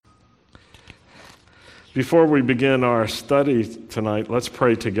Before we begin our study tonight, let's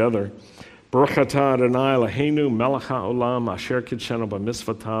pray together. Baruch atah Adonai Eloheinu melech haolam asher kidshenu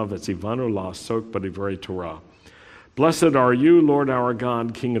b'mitzvotav v'tzivanu la'asok b'divrei Torah. Blessed are you, Lord our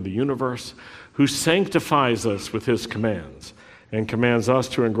God, King of the universe, who sanctifies us with his commands and commands us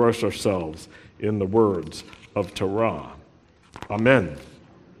to engross ourselves in the words of Torah. Amen.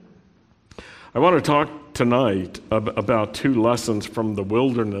 I want to talk tonight about two lessons from the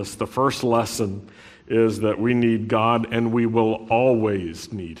wilderness. The first lesson is that we need God and we will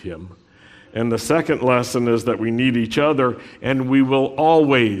always need him. And the second lesson is that we need each other and we will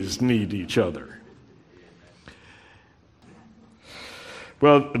always need each other.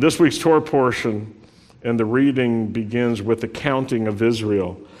 Well, this week's Torah portion and the reading begins with the counting of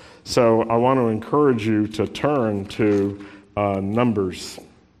Israel. So I want to encourage you to turn to Numbers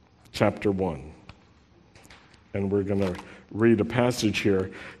chapter 1. And we're going to read a passage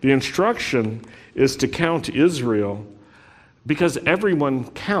here. The instruction is to count Israel because everyone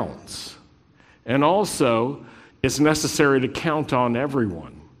counts. And also, it's necessary to count on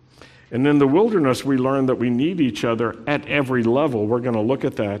everyone. And in the wilderness, we learn that we need each other at every level. We're going to look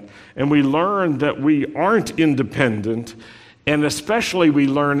at that. And we learn that we aren't independent. And especially we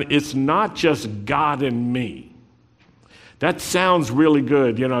learn it's not just God and me. That sounds really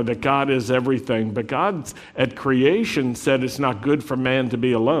good, that God is everything. But God at creation said it's not good for man to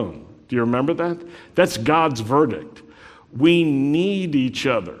be alone. Do you remember that? That's God's verdict. We need each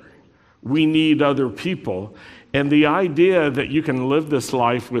other. We need other people. And the idea that you can live this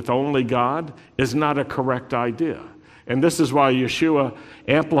life with only God is not a correct idea. And this is why Yeshua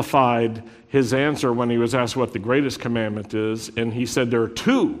amplified his answer when he was asked what the greatest commandment is. And he said there are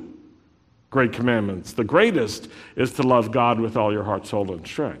two great commandments. The greatest is to love God with all your heart, soul, and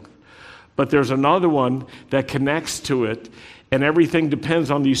strength. But there's another one that connects to it, and everything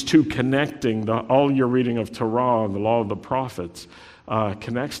depends on these two connecting. All your reading of Torah and the law of the prophets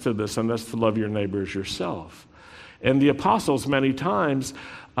connects to this, and that's to love your neighbor as yourself. And the apostles many times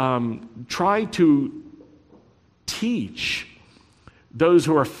try to teach those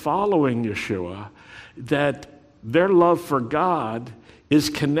who are following Yeshua that their love for God is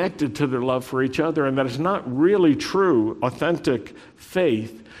connected to their love for each other, and that it's not really true, authentic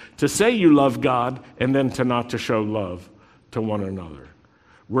faith to say you love God and then to not to show love to one another.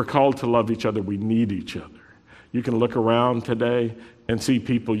 We're called to love each other. We need each other. You can look around today and see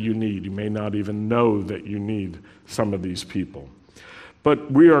people you need. You may not even know that you need some of these people. But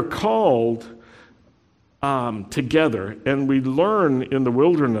we are called together, and we learn in the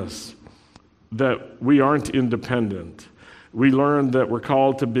wilderness that we aren't independent. We learn that we're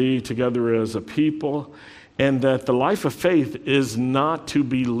called to be together as a people, and that the life of faith is not to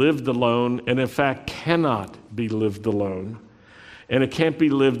be lived alone, and in fact cannot be lived alone. And it can't be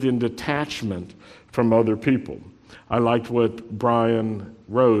lived in detachment from other people. I liked what Brian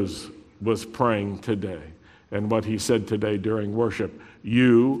Rose was praying today and what he said today during worship.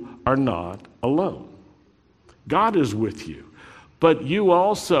 You are not alone. God is with you, but you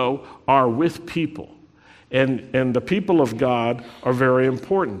also are with people. And the people of God are very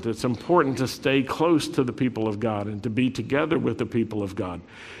important. It's important to stay close to the people of God and to be together with the people of God.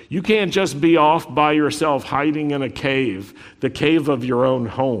 You can't just be off by yourself hiding in a cave, the cave of your own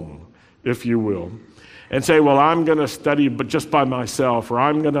home, if you will, and say, well, I'm going to study but just by myself, or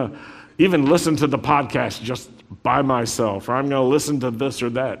I'm going to even listen to the podcast just by myself, or I'm going to listen to this or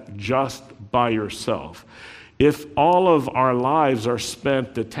that just by yourself. If all of our lives are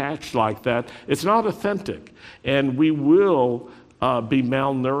spent detached like that, it's not authentic, and we will be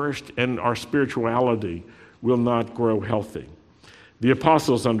malnourished, and our spirituality will not grow healthy. The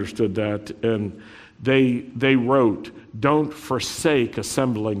apostles understood that, and they wrote, don't forsake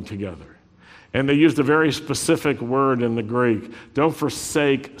assembling together. And they used a very specific word in the Greek. Don't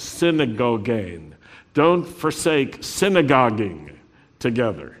forsake synagoguing. Don't forsake synagoguing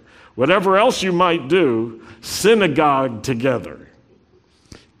together. Whatever else you might do, synagogue together.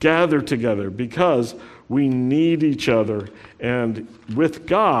 Gather together, because we need each other. And with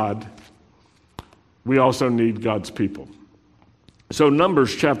God, we also need God's people. So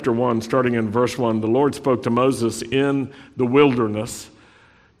Numbers chapter 1, starting in verse 1, the Lord spoke to Moses in the wilderness.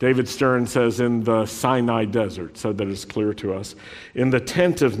 David Stern says in the Sinai desert, so that it's clear to us. In the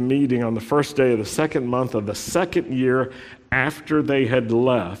tent of meeting on the first day of the second month of the second year after they had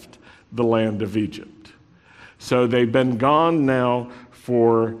left the land of Egypt. So they've been gone now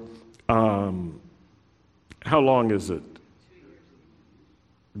for, how long is it?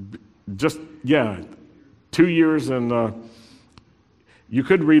 2 years, and you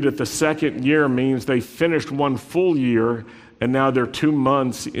could read it the second year means they finished one full year, and now they're 2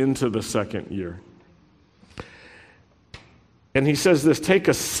 months into the second year. And he says this, take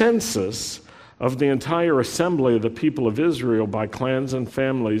a census of the entire assembly of the people of Israel by clans and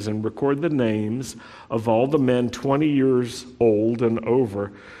families and record the names of all the men 20 years old and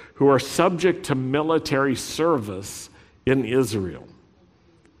over who are subject to military service in Israel.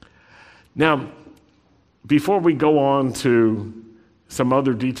 Now, before we go on to some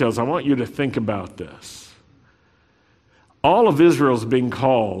other details, I want you to think about this. All of Israel is being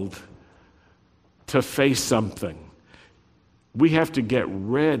called to face something. We have to get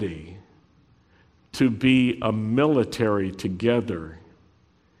ready to be a military together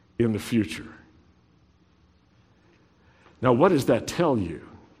in the future. Now, what does that tell you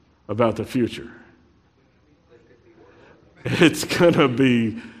about the future? It's going to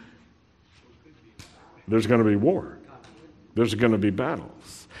be, there's going to be war. There's going to be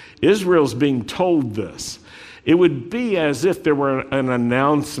battles. Israel's being told this. It would be as if there were an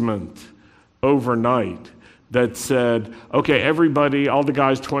announcement overnight that said, okay, everybody, all the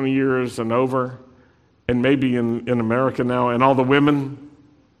guys 20 years and over, and maybe in America now, and all the women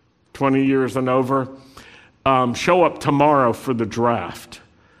 20 years and over, show up tomorrow for the draft.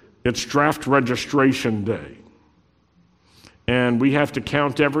 It's draft registration day. And we have to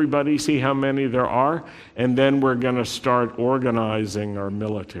count everybody, see how many there are, and then we're going to start organizing our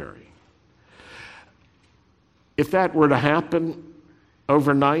military. If that were to happen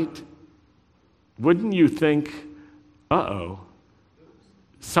overnight, wouldn't you think,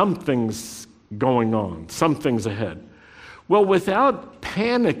 something's going on, something's ahead? Well, without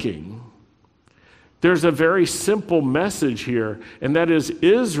panicking, there's a very simple message here, and that is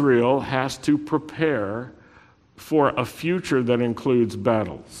Israel has to prepare for a future that includes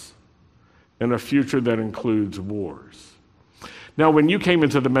battles and a future that includes wars. Now, when you came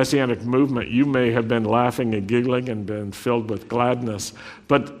into the Messianic movement, you may have been laughing and giggling and been filled with gladness,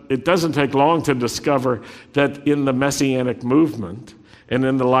 but it doesn't take long to discover that in the Messianic movement and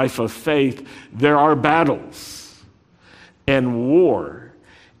in the life of faith, there are battles and war,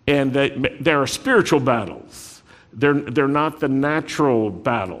 and there are spiritual battles. They're not the natural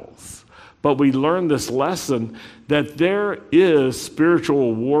battles. But we learn this lesson that there is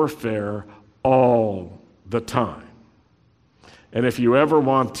spiritual warfare all the time. And if you ever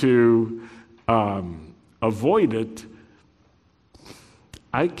want to avoid it,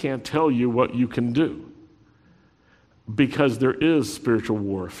 I can't tell you what you can do, because there is spiritual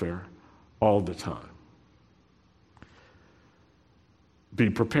warfare all the time. Be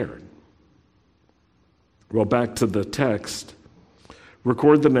prepared. Well, back to the text.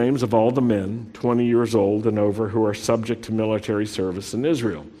 Record the names of all the men 20 years old and over who are subject to military service in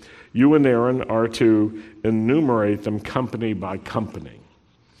Israel. You and Aaron are to enumerate them company by company.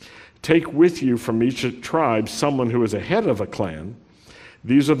 Take with you from each tribe someone who is a head of a clan.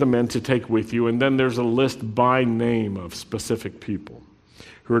 These are the men to take with you, and then there's a list by name of specific people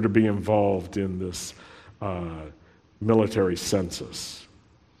who are to be involved in this military census.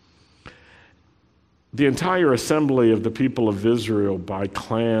 The entire assembly of the people of Israel by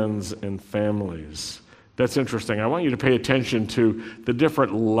clans and families. That's interesting. I want you to pay attention to the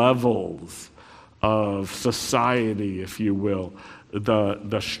different levels of society, if you will,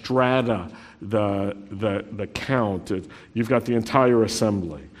 the strata, the count. You've got the entire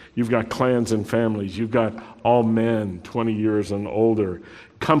assembly. You've got clans and families. You've got all men 20 years and older.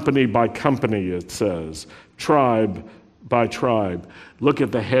 Company by company, it says. Tribe by tribe. Look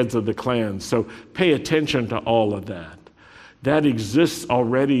at the heads of the clans. So pay attention to all of that. That exists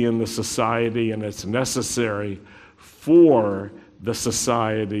already in the society, and it's necessary for the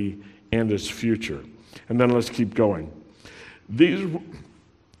society and its future. And then let's keep going.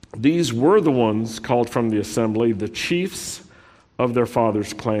 These were the ones called from the assembly, the chiefs of their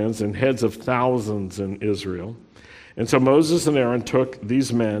fathers' clans and heads of thousands in Israel. And so Moses and Aaron took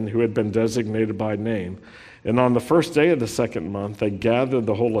these men who had been designated by name, and on the first day of the second month, they gathered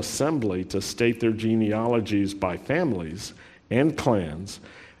the whole assembly to state their genealogies by families and clans,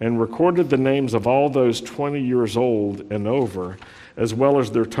 and recorded the names of all those 20 years old and over, as well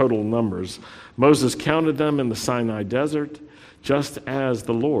as their total numbers. Moses counted them in the Sinai desert, just as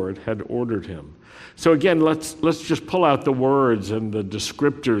the Lord had ordered him. So again, let's just pull out the words and the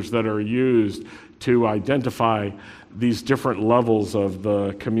descriptors that are used to identify these different levels of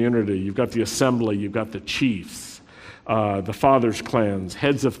the community. You've got the assembly, you've got the chiefs, the fathers' clans,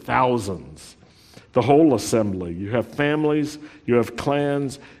 heads of thousands, the whole assembly. You have families, you have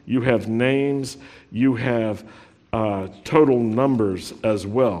clans, you have names, you have total numbers as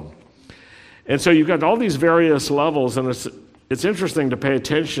well. And so you've got all these various levels, and it's interesting to pay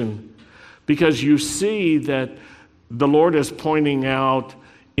attention because you see that the Lord is pointing out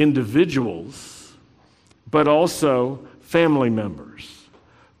individuals, but also family members,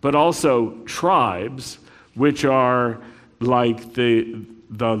 but also tribes, which are like the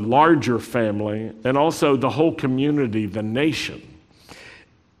larger family, and also the whole community, the nation.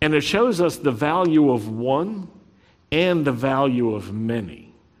 And it shows us the value of one and the value of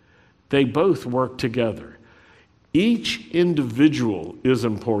many. They both work together. Each individual is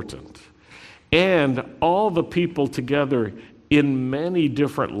important, and all the people together in many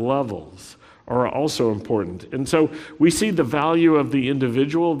different levels are also important. And so we see the value of the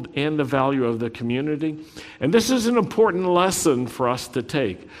individual and the value of the community. And this is an important lesson for us to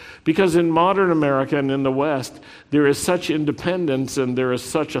take, because in modern America and in the West, there is such independence and there is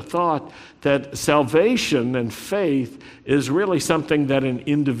such a thought that salvation and faith is really something that an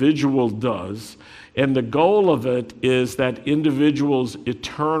individual does. And the goal of it is that individual's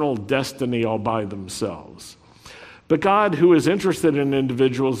eternal destiny all by themselves. But God, who is interested in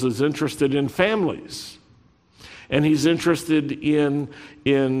individuals, is interested in families. And he's interested in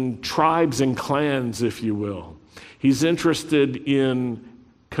tribes and clans, if you will. He's interested in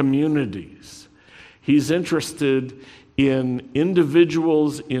communities. He's interested in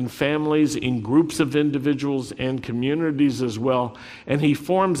individuals, in families, in groups of individuals and communities as well. And he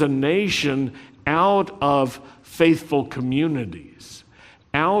forms a nation out of faithful communities,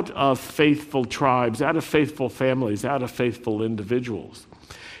 out of faithful tribes, out of faithful families, out of faithful individuals.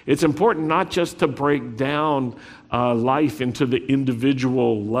 It's important not just to break down life into the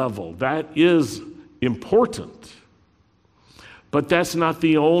individual level. That is important. But that's not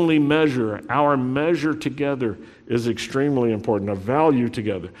the only measure. Our measure together is extremely important, our value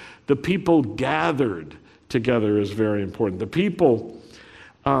together. The people gathered together is very important. The people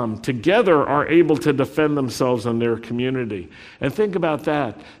together are able to defend themselves and their community. And think about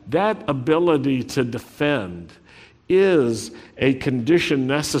that. That ability to defend is a condition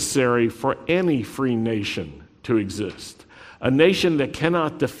necessary for any free nation to exist. A nation that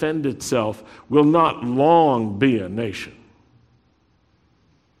cannot defend itself will not long be a nation.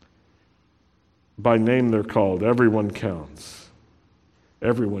 By name they're called. Everyone counts.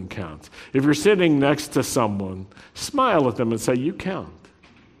 Everyone counts. If you're sitting next to someone, smile at them and say, "You count.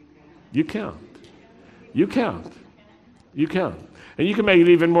 You count. You count. You count." And you can make it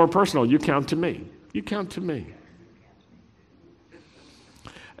even more personal. You count to me. You count to me.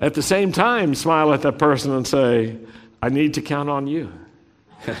 At the same time, smile at that person and say, "I need to count on you."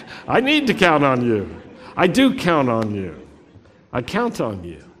 I need to count on you. I do count on you. I count on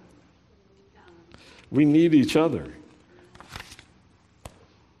you. We need each other.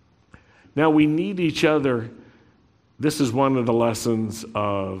 Now, we need each other. This is one of the lessons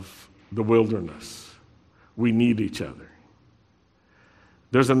of the wilderness. We need each other.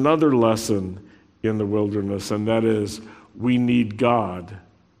 There's another lesson in the wilderness, and that is we need God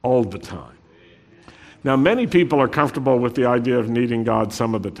all the time. Now, many people are comfortable with the idea of needing God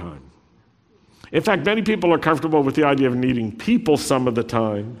some of the time. In fact, many people are comfortable with the idea of needing people some of the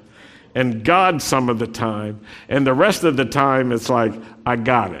time and God some of the time, and the rest of the time it's like, I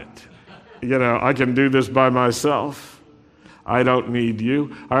got it. I can do this by myself. I don't need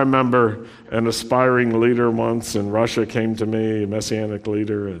you. I remember an aspiring leader once in Russia came to me, a Messianic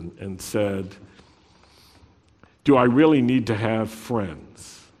leader, and said, "Do I really need to have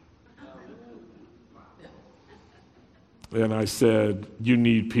friends?" And I said, "You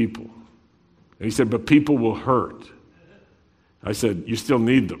need people." And he said, "But people will hurt." I said, "You still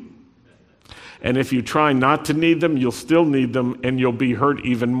need them. And if you try not to need them, you'll still need them, and you'll be hurt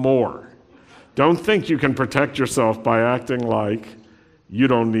even more. Don't think you can protect yourself by acting like you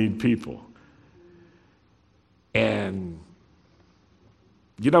don't need people." And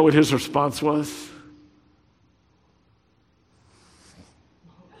you know what his response was?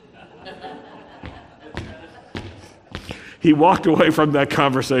 He walked away from that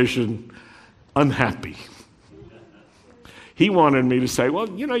conversation unhappy. He wanted me to say, "Well,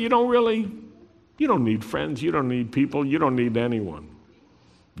 you don't need friends, you don't need people, you don't need anyone.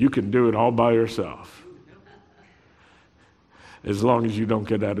 You can do it all by yourself, as long as you don't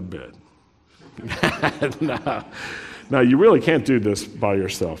get out of bed." No, you really can't do this by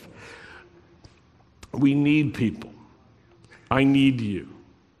yourself. We need people. I need you.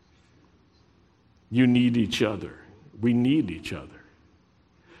 You need each other. We need each other.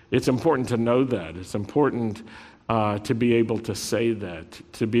 It's important to know that. It's important to be able to say that,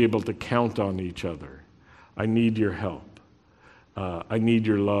 to be able to count on each other. I need your help. I need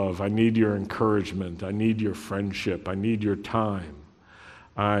your love. I need your encouragement. I need your friendship. I need your time.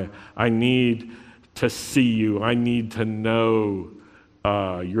 I need to see you. I need to know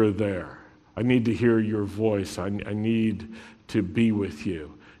you're there. I need to hear your voice. I need to be with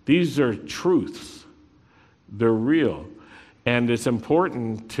you. These are truths. They're real. And it's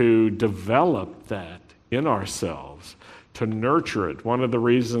important to develop that in ourselves, to nurture it. One of the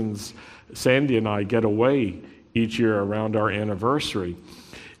reasons Sandy and I get away each year around our anniversary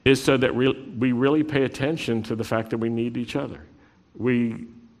is so that we really pay attention to the fact that we need each other. We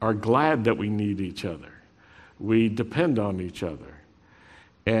are glad that we need each other. We depend on each other.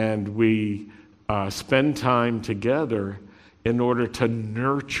 And we spend time together in order to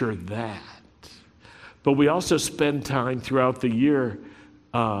nurture that. But we also spend time throughout the year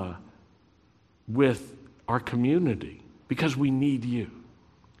with our community because we need you.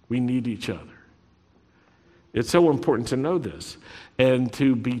 We need each other. It's so important to know this and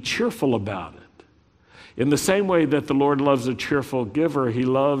to be cheerful about it. In the same way that the Lord loves a cheerful giver, he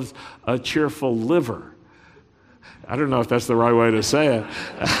loves a cheerful liver. I don't know if that's the right way to say it.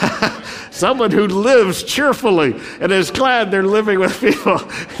 Someone who lives cheerfully and is glad they're living with people.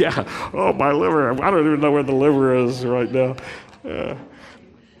 Yeah, oh, my liver. I don't even know where the liver is right now.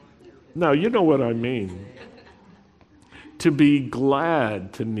 No, you know what I mean. To be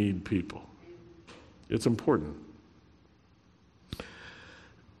glad to need people. It's important.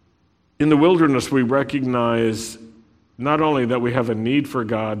 In the wilderness, we recognize not only that we have a need for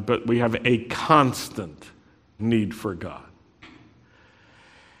God, but we have a constant need for God.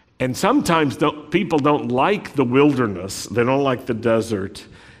 And sometimes people don't like the wilderness. They don't like the desert,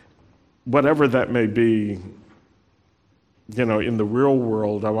 whatever that may be. You know, in the real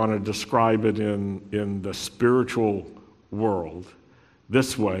world, I want to describe it in the spiritual world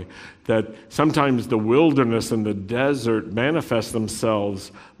this way, that sometimes the wilderness and the desert manifest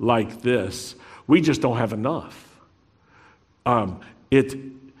themselves like this. We just don't have enough.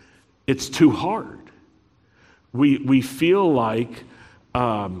 It's too hard. We feel like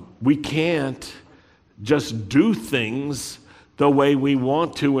we can't just do things the way we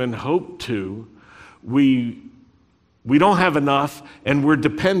want to and hope to. We don't have enough, and we're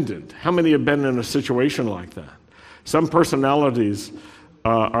dependent. How many have been in a situation like that? Some personalities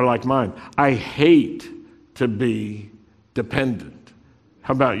are like mine. I hate to be dependent.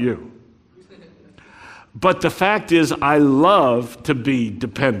 How about you? But the fact is, I love to be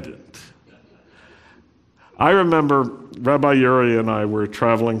dependent. I remember Rabbi Yuri and I were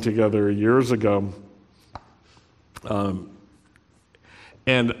traveling together years ago, and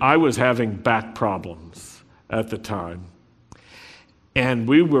I was having back problems at the time. And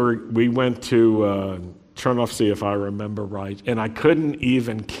we went to Chernovtsi, if I remember right, and I couldn't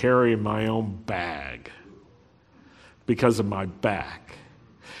even carry my own bag because of my back.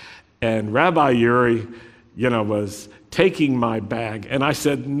 And Rabbi Yuri, was taking my bag, and I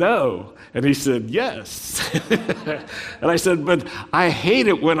said, no. And he said, yes. And I said, but I hate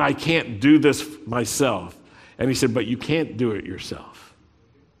it when I can't do this myself. And he said, but you can't do it yourself.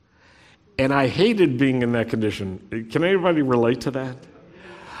 And I hated being in that condition. Can anybody relate to that?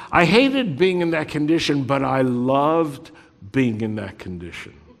 I hated being in that condition, but I loved being in that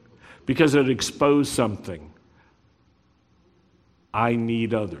condition because it exposed something. I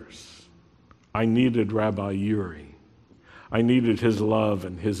need others. I needed Rabbi Yuri. I needed his love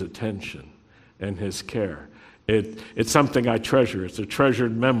and his attention and his care. It's something I treasure. It's a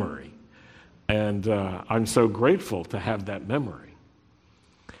treasured memory. And I'm so grateful to have that memory.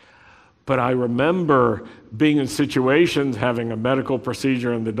 But I remember being in situations, having a medical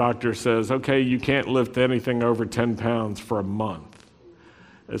procedure, and the doctor says, okay, you can't lift anything over 10 pounds for a month.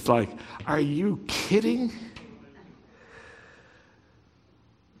 It's like, are you kidding?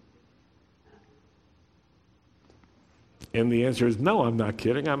 And the answer is, no, I'm not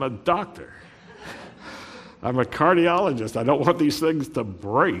kidding. I'm a doctor. I'm a cardiologist. I don't want these things to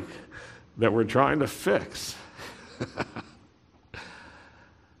break that we're trying to fix.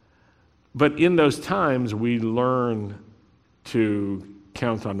 But in those times, we learn to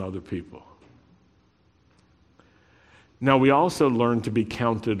count on other people. Now, we also learn to be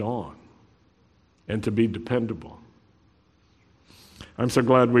counted on and to be dependable. I'm so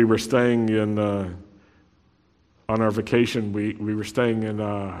glad we were staying in, on our vacation, we were staying in,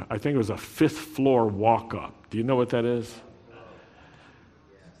 I think it was a 5th floor walk-up. Do you know what that is?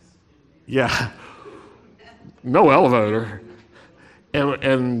 Yeah. No elevator.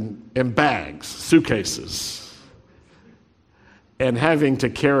 And bags, suitcases, and having to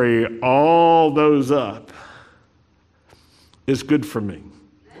carry all those up is good for me.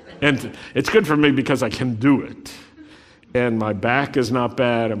 And it's good for me because I can do it. And my back is not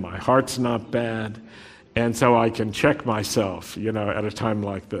bad, and my heart's not bad, and so I can check myself, at a time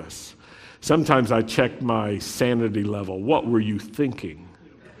like this. Sometimes I check my sanity level. What were you thinking?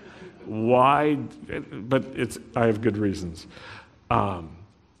 Why? But I have good reasons. But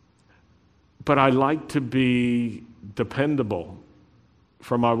I like to be dependable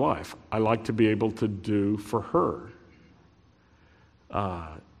for my wife. I like to be able to do for her.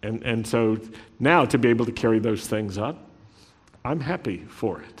 And so now to be able to carry those things up, I'm happy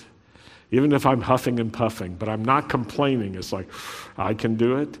for it. Even if I'm huffing and puffing, but I'm not complaining. It's like, I can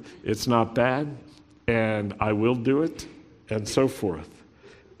do it, it's not bad, and I will do it, and so forth.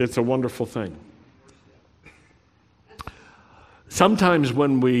 It's a wonderful thing. Sometimes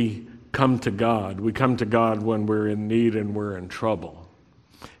when we come to God when we're in need and we're in trouble,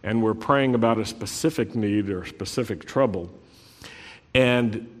 and we're praying about a specific need or specific trouble.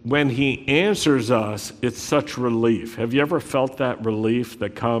 And when he answers us, it's such relief. Have you ever felt that relief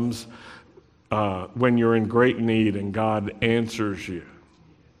that comes when you're in great need and God answers you?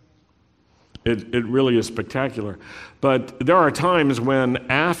 It really is spectacular. But there are times when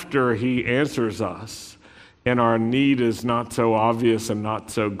after he answers us and our need is not so obvious and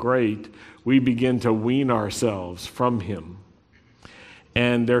not so great, we begin to wean ourselves from him.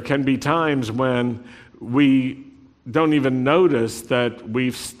 And there can be times when we don't even notice that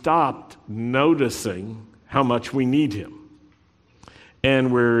we've stopped noticing how much we need him.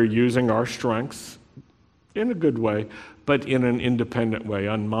 And we're using our strengths in a good way, but in an independent way,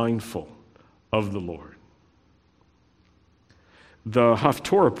 unmindful of the Lord. The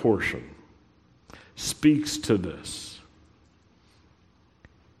Haftorah portion speaks to this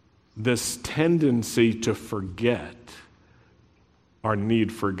tendency to forget our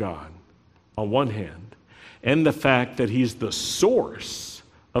need for God, on one hand, and the fact that he's the source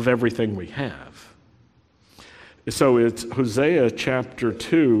of everything we have. So it's Hosea chapter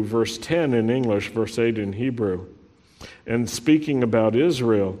 2, verse 10 in English, verse 8 in Hebrew. And speaking about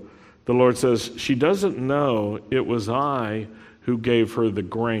Israel, the Lord says, she doesn't know it was I who gave her the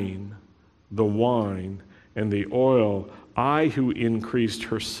grain, the wine, and the oil, I who increased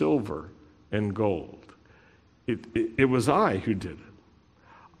her silver and gold. It was I who did it.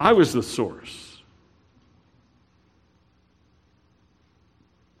 I was the source.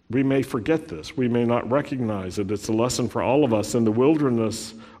 We may forget this. We may not recognize it. It's a lesson for all of us. In the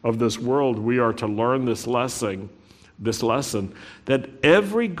wilderness of this world, we are to learn this lesson, that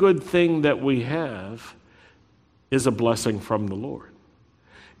every good thing that we have is a blessing from the Lord.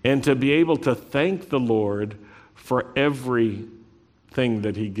 And to be able to thank the Lord for everything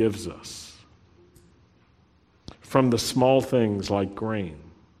that he gives us. From the small things like grain,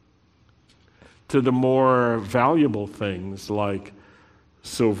 to the more valuable things like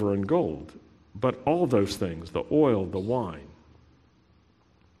silver and gold, but all those things, the oil, the wine.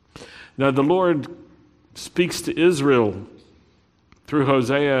 Now the Lord speaks to Israel through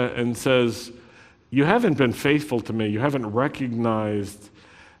Hosea and says, you haven't been faithful to me. You haven't recognized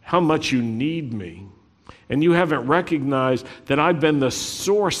how much you need me. And you haven't recognized that I've been the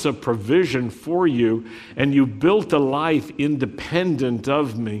source of provision for you, and you built a life independent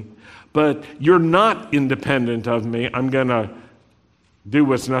of me. But you're not independent of me. I'm going to do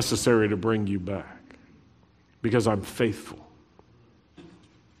what's necessary to bring you back because I'm faithful.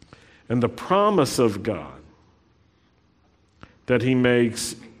 And the promise of God that he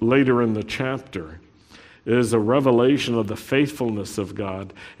makes later in the chapter is a revelation of the faithfulness of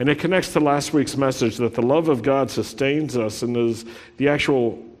God. And it connects to last week's message that the love of God sustains us and is the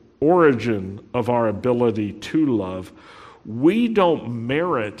actual origin of our ability to love. We don't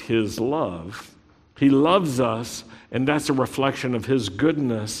merit his love. He loves us, and that's a reflection of his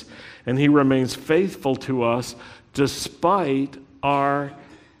goodness, and he remains faithful to us despite our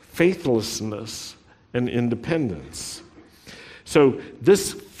faithlessness and independence. So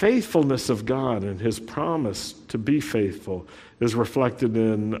this faithfulness of God and his promise to be faithful is reflected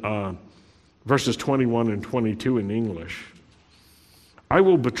in verses 21 and 22 in English. I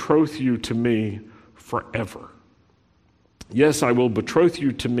will betroth you to me forever. Yes, I will betroth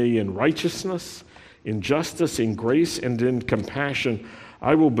you to me in righteousness, in justice, in grace, and in compassion.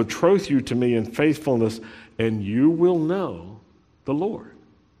 I will betroth you to me in faithfulness, and you will know the Lord.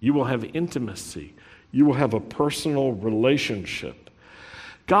 You will have intimacy. You will have a personal relationship.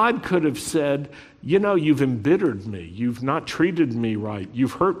 God could have said, you know, you've embittered me. You've not treated me right.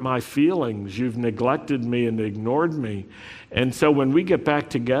 You've hurt my feelings. You've neglected me and ignored me. And so when we get back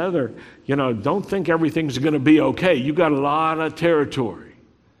together, you know, don't think everything's going to be okay. You got a lot of territory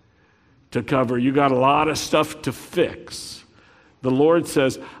to cover. You got a lot of stuff to fix. The Lord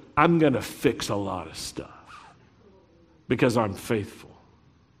says, I'm going to fix a lot of stuff because I'm faithful.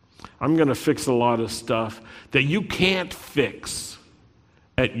 I'm going to fix a lot of stuff that you can't fix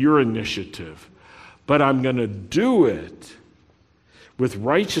at your initiative, but I'm going to do it with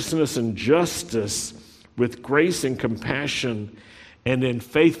righteousness and justice, with grace and compassion, and in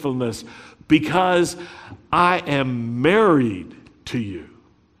faithfulness, because I am married to you.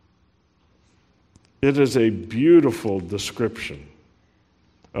 It is a beautiful description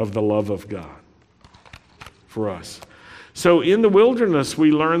of the love of God for us. So in the wilderness,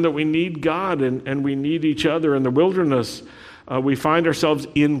 we learn that we need God and we need each other. In the wilderness, we find ourselves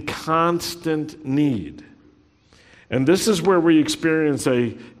in constant need. And this is where we experience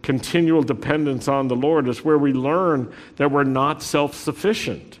a continual dependence on the Lord. It's where we learn that we're not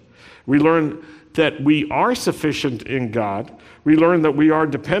self-sufficient. We learn that we are sufficient in God. We learn that we are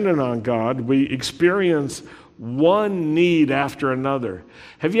dependent on God. We experience one need after another.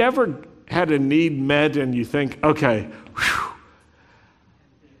 Have you ever had a need met and you think, okay, whew,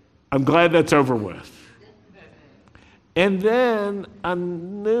 I'm glad that's over with. And then a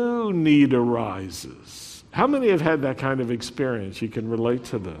new need arises. How many have had that kind of experience? You can relate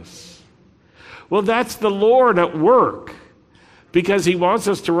to this. Well, that's the Lord at work, because he wants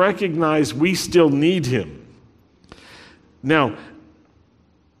us to recognize we still need him. Now,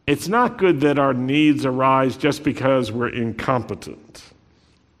 it's not good that our needs arise just because we're incompetent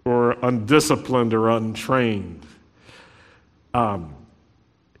or undisciplined or untrained.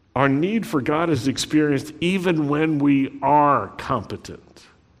 Our need for God is experienced even when we are competent,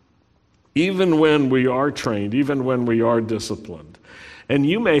 even when we are trained, even when we are disciplined. And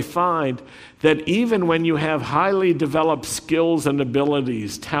you may find that even when you have highly developed skills and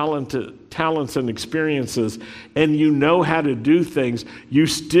abilities, talents and experiences, and you know how to do things, you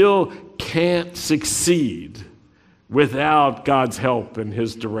still can't succeed without God's help and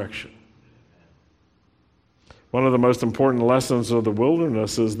his direction. One of the most important lessons of the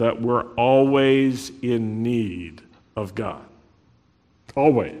wilderness is that we're always in need of God.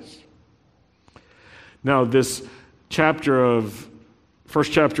 Always. Now, this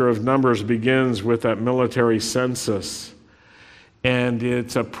first chapter of Numbers begins with that military census, and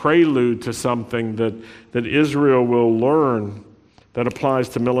it's a prelude to something that Israel will learn that applies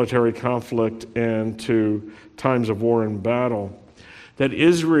to military conflict and to times of war and battle, that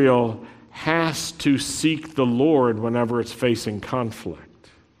Israel has to seek the Lord whenever it's facing conflict.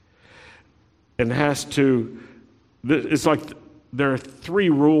 And it's like there are three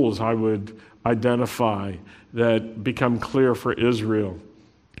rules I would identify that become clear for Israel.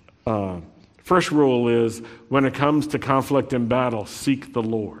 First rule is, when it comes to conflict and battle, seek the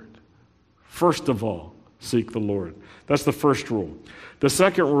Lord. First of all, seek the Lord. That's the first rule. The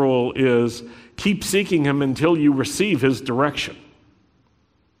second rule is, keep seeking him until you receive his direction.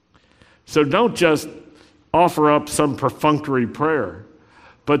 So don't just offer up some perfunctory prayer,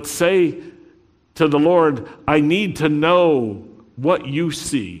 but say to the Lord, I need to know what you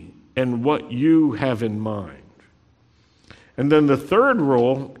see and what you have in mind. And then the third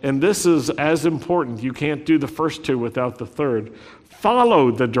rule, and this is as important, you can't do the first two without the third,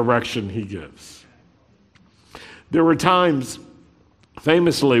 follow the direction he gives. There were times,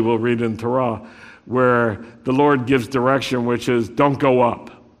 famously we'll read in Torah, where the Lord gives direction, which is, don't go up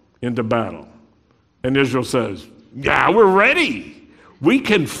into battle. And Israel says, yeah, we're ready. We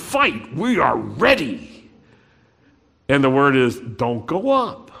can fight. We are ready. And the word is, don't go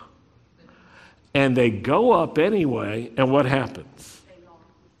up. And they go up anyway, and what happens?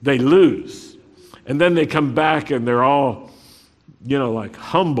 They lose. And then they come back and they're all, like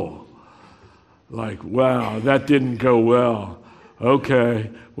humble. Like, wow, that didn't go well. Okay,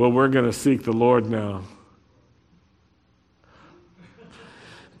 well, we're going to seek the Lord now.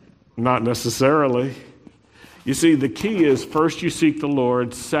 Not necessarily. You see, the key is, first you seek the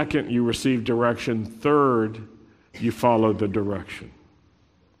Lord, second you receive direction, third you follow the direction.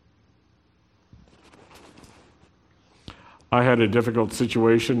 I had a difficult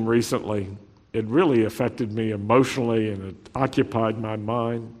situation recently. It really affected me emotionally, and it occupied my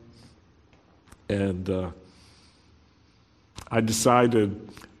mind. And I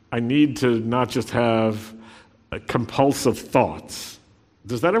decided I need to not just have compulsive thoughts.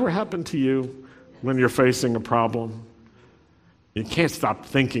 Does that ever happen to you when you're facing a problem? You can't stop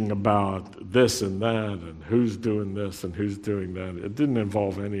thinking about this and that and who's doing this and who's doing that. It didn't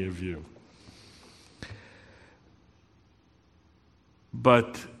involve any of you.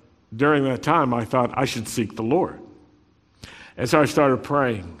 But during that time, I thought I should seek the Lord. And so I started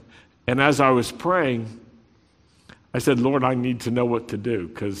praying. And as I was praying, I said, Lord, I need to know what to do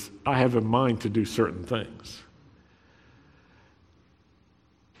because I have in mind to do certain things.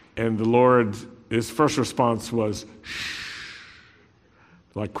 And the Lord, his first response was, shh,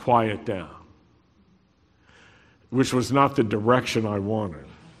 like quiet down, which was not the direction I wanted.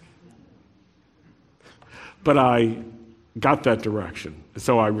 But I got that direction.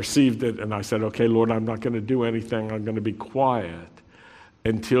 So I received it and I said, okay, Lord, I'm not going to do anything. I'm going to be quiet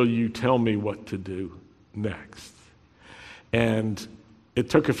until you tell me what to do next. And it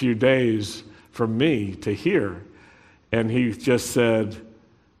took a few days for me to hear, and he just said,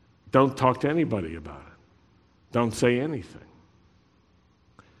 don't talk to anybody about it. Don't say anything.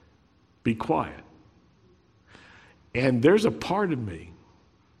 Be quiet. And there's a part of me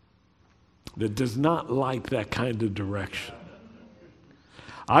that does not like that kind of direction.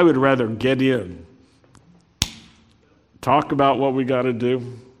 I would rather get in, talk about what we got to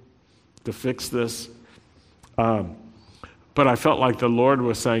do to fix this. But I felt like the Lord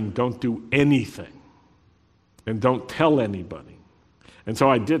was saying, don't do anything and don't tell anybody. And so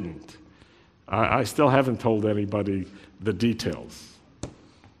I didn't. I still haven't told anybody the details.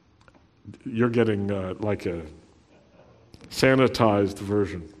 You're getting like a sanitized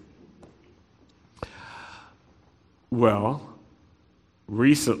version. Well,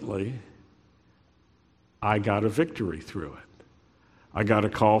 recently, I got a victory through it. I got a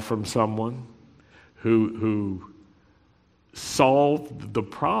call from someone who solved the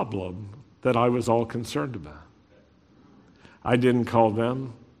problem that I was all concerned about. I didn't call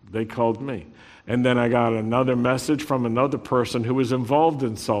them, they called me. And then I got another message from another person who was involved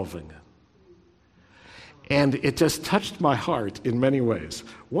in solving it. And it just touched my heart in many ways.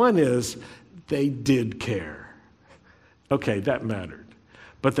 One is, they did care. Okay, that mattered.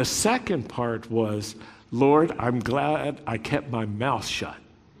 But the second part was, Lord, I'm glad I kept my mouth shut.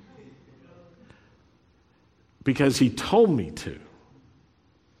 Because he told me to.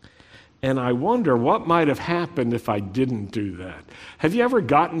 And I wonder what might have happened if I didn't do that. Have you ever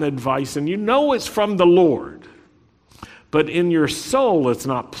gotten advice and you know it's from the Lord, but in your soul it's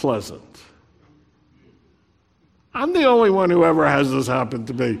not pleasant? I'm the only one who ever has this happen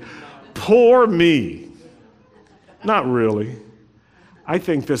to me. Poor me. Not really. I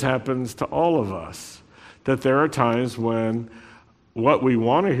think this happens to all of us, that there are times when what we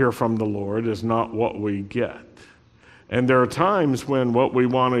want to hear from the Lord is not what we get. And there are times when what we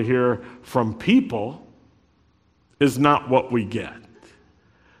want to hear from people is not what we get,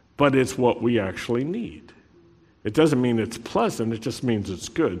 but it's what we actually need. It doesn't mean it's pleasant, it just means it's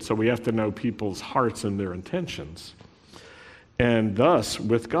good. So we have to know people's hearts and their intentions. And thus,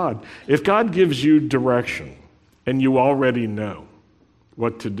 with God, if God gives you direction and you already know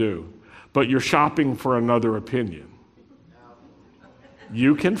what to do, but you're shopping for another opinion,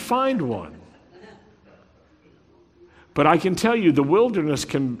 you can find one. But I can tell you the wilderness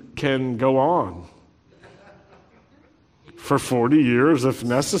can go on for 40 years if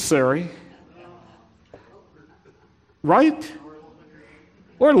necessary. Right?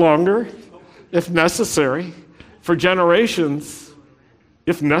 Or longer if necessary. For generations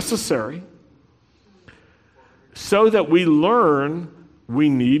if necessary. So that we learn we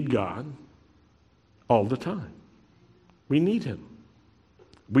need God all the time. We need him.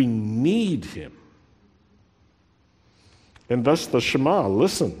 We need him. And thus the Shema,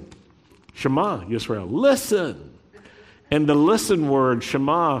 listen. Shema, Yisrael, listen. And the listen word,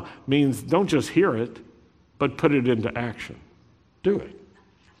 Shema, means don't just hear it, but put it into action. Do it.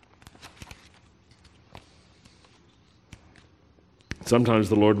 Sometimes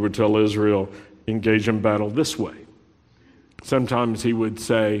the Lord would tell Israel, engage in battle this way. Sometimes he would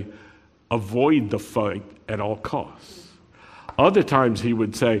say, avoid the fight at all costs. Other times he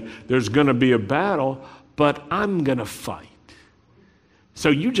would say, there's going to be a battle, but I'm going to fight. So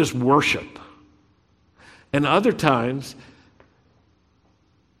you just worship. And other times,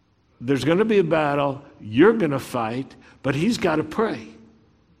 there's going to be a battle, you're going to fight, but he's got to pray.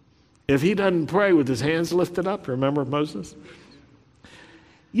 If he doesn't pray with his hands lifted up, remember Moses?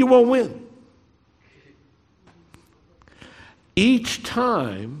 You won't win. Each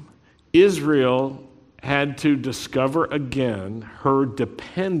time, Israel had to discover again her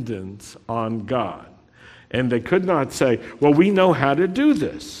dependence on God. And they could not say, well, we know how to do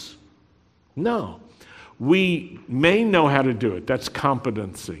this. No. We may know how to do it. That's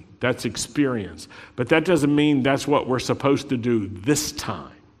competency. That's experience. But that doesn't mean that's what we're supposed to do this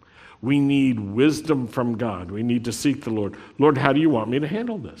time. We need wisdom from God. We need to seek the Lord. Lord, how do you want me to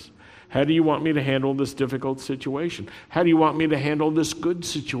handle this? How do you want me to handle this difficult situation? How do you want me to handle this good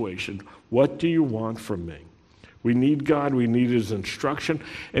situation? What do you want from me? We need God, we need his instruction,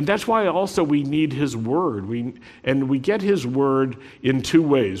 and that's why also we need his word. We get his word in two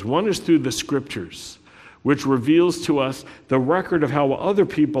ways. One is through the scriptures, which reveals to us the record of how other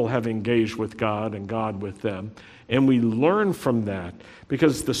people have engaged with God and God with them, and we learn from that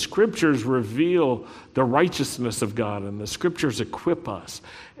because the scriptures reveal the righteousness of God, and the scriptures equip us,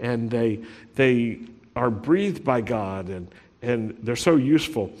 and they are breathed by God, and they're so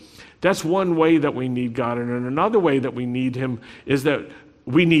useful. That's one way that we need God. And another way that we need him is that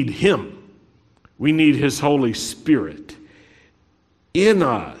we need him. We need his Holy Spirit in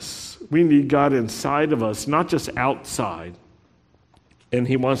us. We need God inside of us, not just outside. And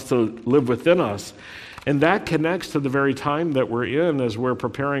he wants to live within us. And that connects to the very time that we're in as we're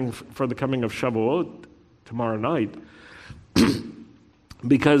preparing for the coming of Shavuot tomorrow night.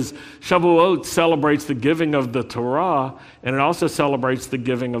 Because Shavuot celebrates the giving of the Torah, and it also celebrates the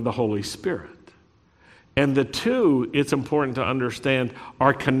giving of the Holy Spirit. And the two, it's important to understand,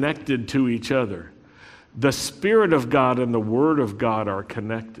 are connected to each other. The Spirit of God and the Word of God are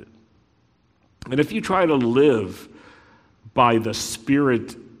connected. And if you try to live by the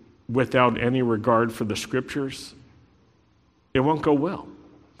Spirit without any regard for the Scriptures, it won't go well.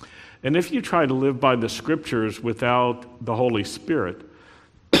 And if you try to live by the Scriptures without the Holy Spirit,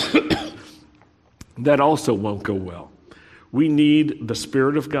 that also won't go well. We need the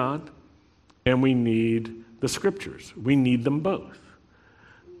Spirit of God and we need the Scriptures. We need them both.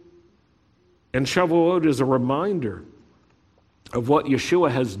 And Shavuot is a reminder of what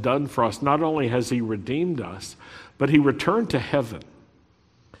Yeshua has done for us. Not only has he redeemed us, but he returned to heaven.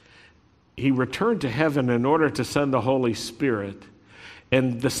 He returned to heaven in order to send the Holy Spirit.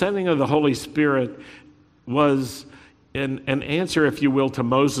 And the sending of the Holy Spirit was an answer, if you will, to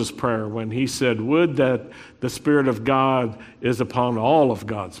Moses' prayer when he said, "Would that the Spirit of God is upon all of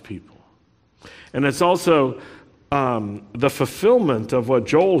God's people." And it's also the fulfillment of what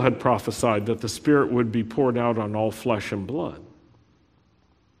Joel had prophesied, that the Spirit would be poured out on all flesh and blood.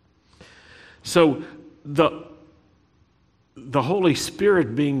 So the Holy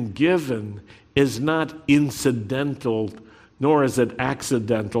Spirit being given is not incidental, nor is it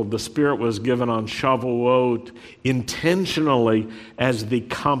accidental. The Spirit was given on Shavuot intentionally as the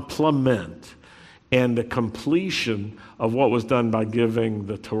complement and the completion of what was done by giving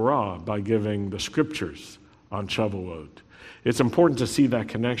the Torah, by giving the Scriptures on Shavuot. It's important to see that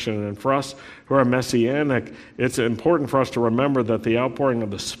connection. And for us who are Messianic, it's important for us to remember that the outpouring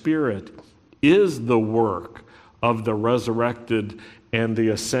of the Spirit is the work of the resurrected and the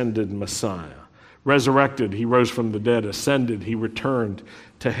ascended Messiah. Resurrected, he rose from the dead. Ascended, he returned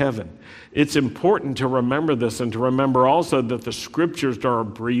to heaven. It's important to remember this and to remember also that the Scriptures are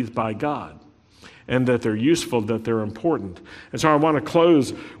breathed by God and that they're useful, that they're important. And so I want to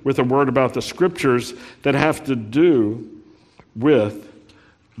close with a word about the Scriptures that have to do with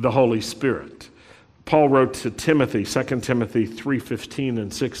the Holy Spirit. Paul wrote to Timothy, 2 Timothy 3:15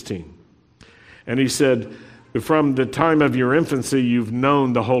 and 16. And he said, "From the time of your infancy, you've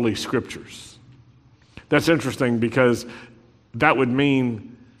known the Holy Scriptures." That's interesting because that would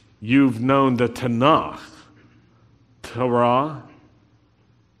mean you've known the Tanakh, Torah,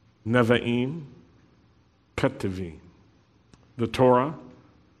 Nevi'im, Ketuvim, the Torah,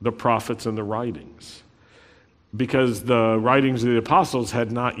 the prophets, and the writings. Because the writings of the apostles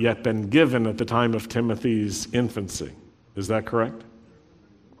had not yet been given at the time of Timothy's infancy. Is that correct?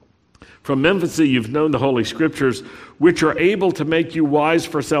 From infancy, you've known the Holy Scriptures, which are able to make you wise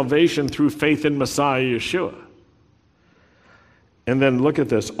for salvation through faith in Messiah Yeshua. And then look at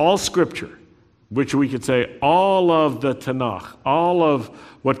this. All Scripture, which we could say all of the Tanakh, all of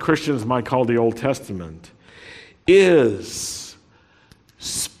what Christians might call the Old Testament, is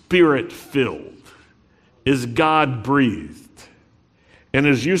Spirit-filled, is God-breathed, and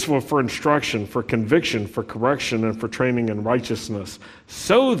is useful for instruction, for conviction, for correction, and for training in righteousness,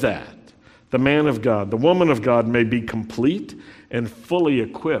 so that the man of God, the woman of God may be complete and fully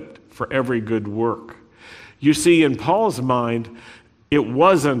equipped for every good work. You see, in Paul's mind, it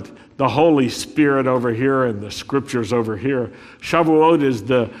wasn't the Holy Spirit over here and the Scriptures over here. Shavuot is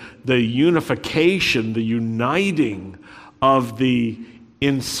the unification, the uniting of the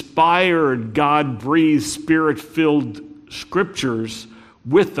inspired, God-breathed, Spirit-filled Scriptures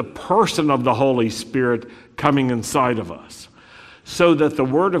with the person of the Holy Spirit coming inside of us, so that the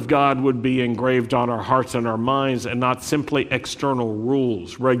Word of God would be engraved on our hearts and our minds and not simply external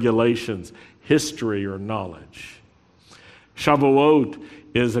rules, regulations, history, or knowledge. Shavuot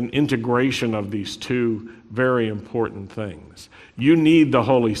is an integration of these two very important things. You need the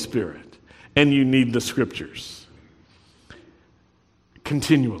Holy Spirit, and you need the Scriptures.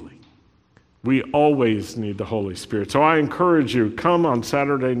 Continually. We always need the Holy Spirit. So I encourage you, come on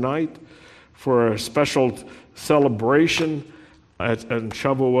Saturday night for a special celebration at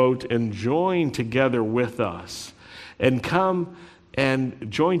Shavuot and join together with us. And come and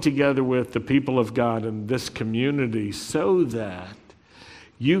join together with the people of God in this community so that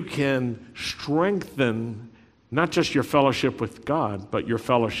you can strengthen not just your fellowship with God, but your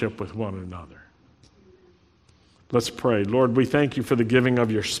fellowship with one another. Let's pray. Lord, we thank you for the giving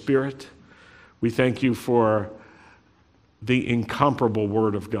of your Spirit. We thank you for the incomparable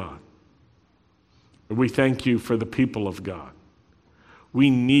Word of God. We thank you for the people of God. We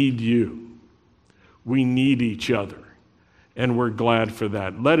need you. We need each other. And we're glad for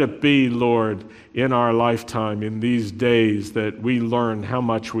that. Let it be, Lord, in our lifetime, in these days, that we learn how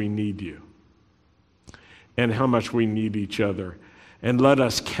much we need you and how much we need each other. And let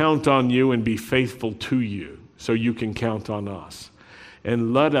us count on you and be faithful to you so you can count on us.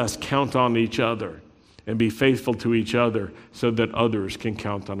 And let us count on each other and be faithful to each other so that others can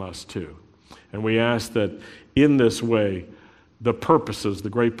count on us too. And we ask that in this way, the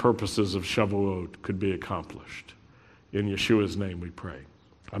great purposes of Shavuot could be accomplished. In Yeshua's name we pray.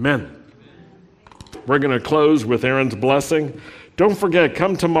 Amen. We're going to close with Aaron's blessing. Don't forget,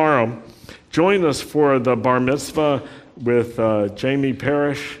 come tomorrow. Join us for the bar mitzvah with Jamie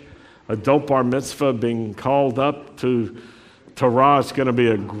Parrish, adult bar mitzvah being called up to Torah. It's going to be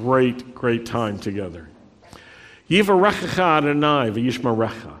a great, great time together. Yivarechecha Adonai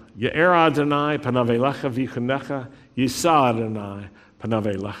v'yishmerecha. Ye'er Adonai panav elecha v'yichunecha. Yisa Adonai panav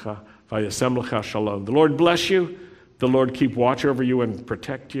elecha v'yasem lecha shalom. The Lord bless you. The Lord keep watch over you and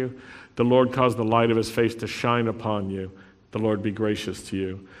protect you. The Lord cause the light of his face to shine upon you. The Lord be gracious to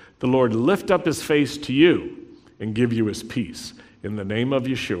you. The Lord lift up his face to you and give you his peace. In the name of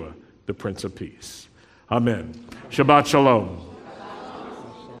Yeshua, the Prince of Peace. Amen. Shabbat Shalom.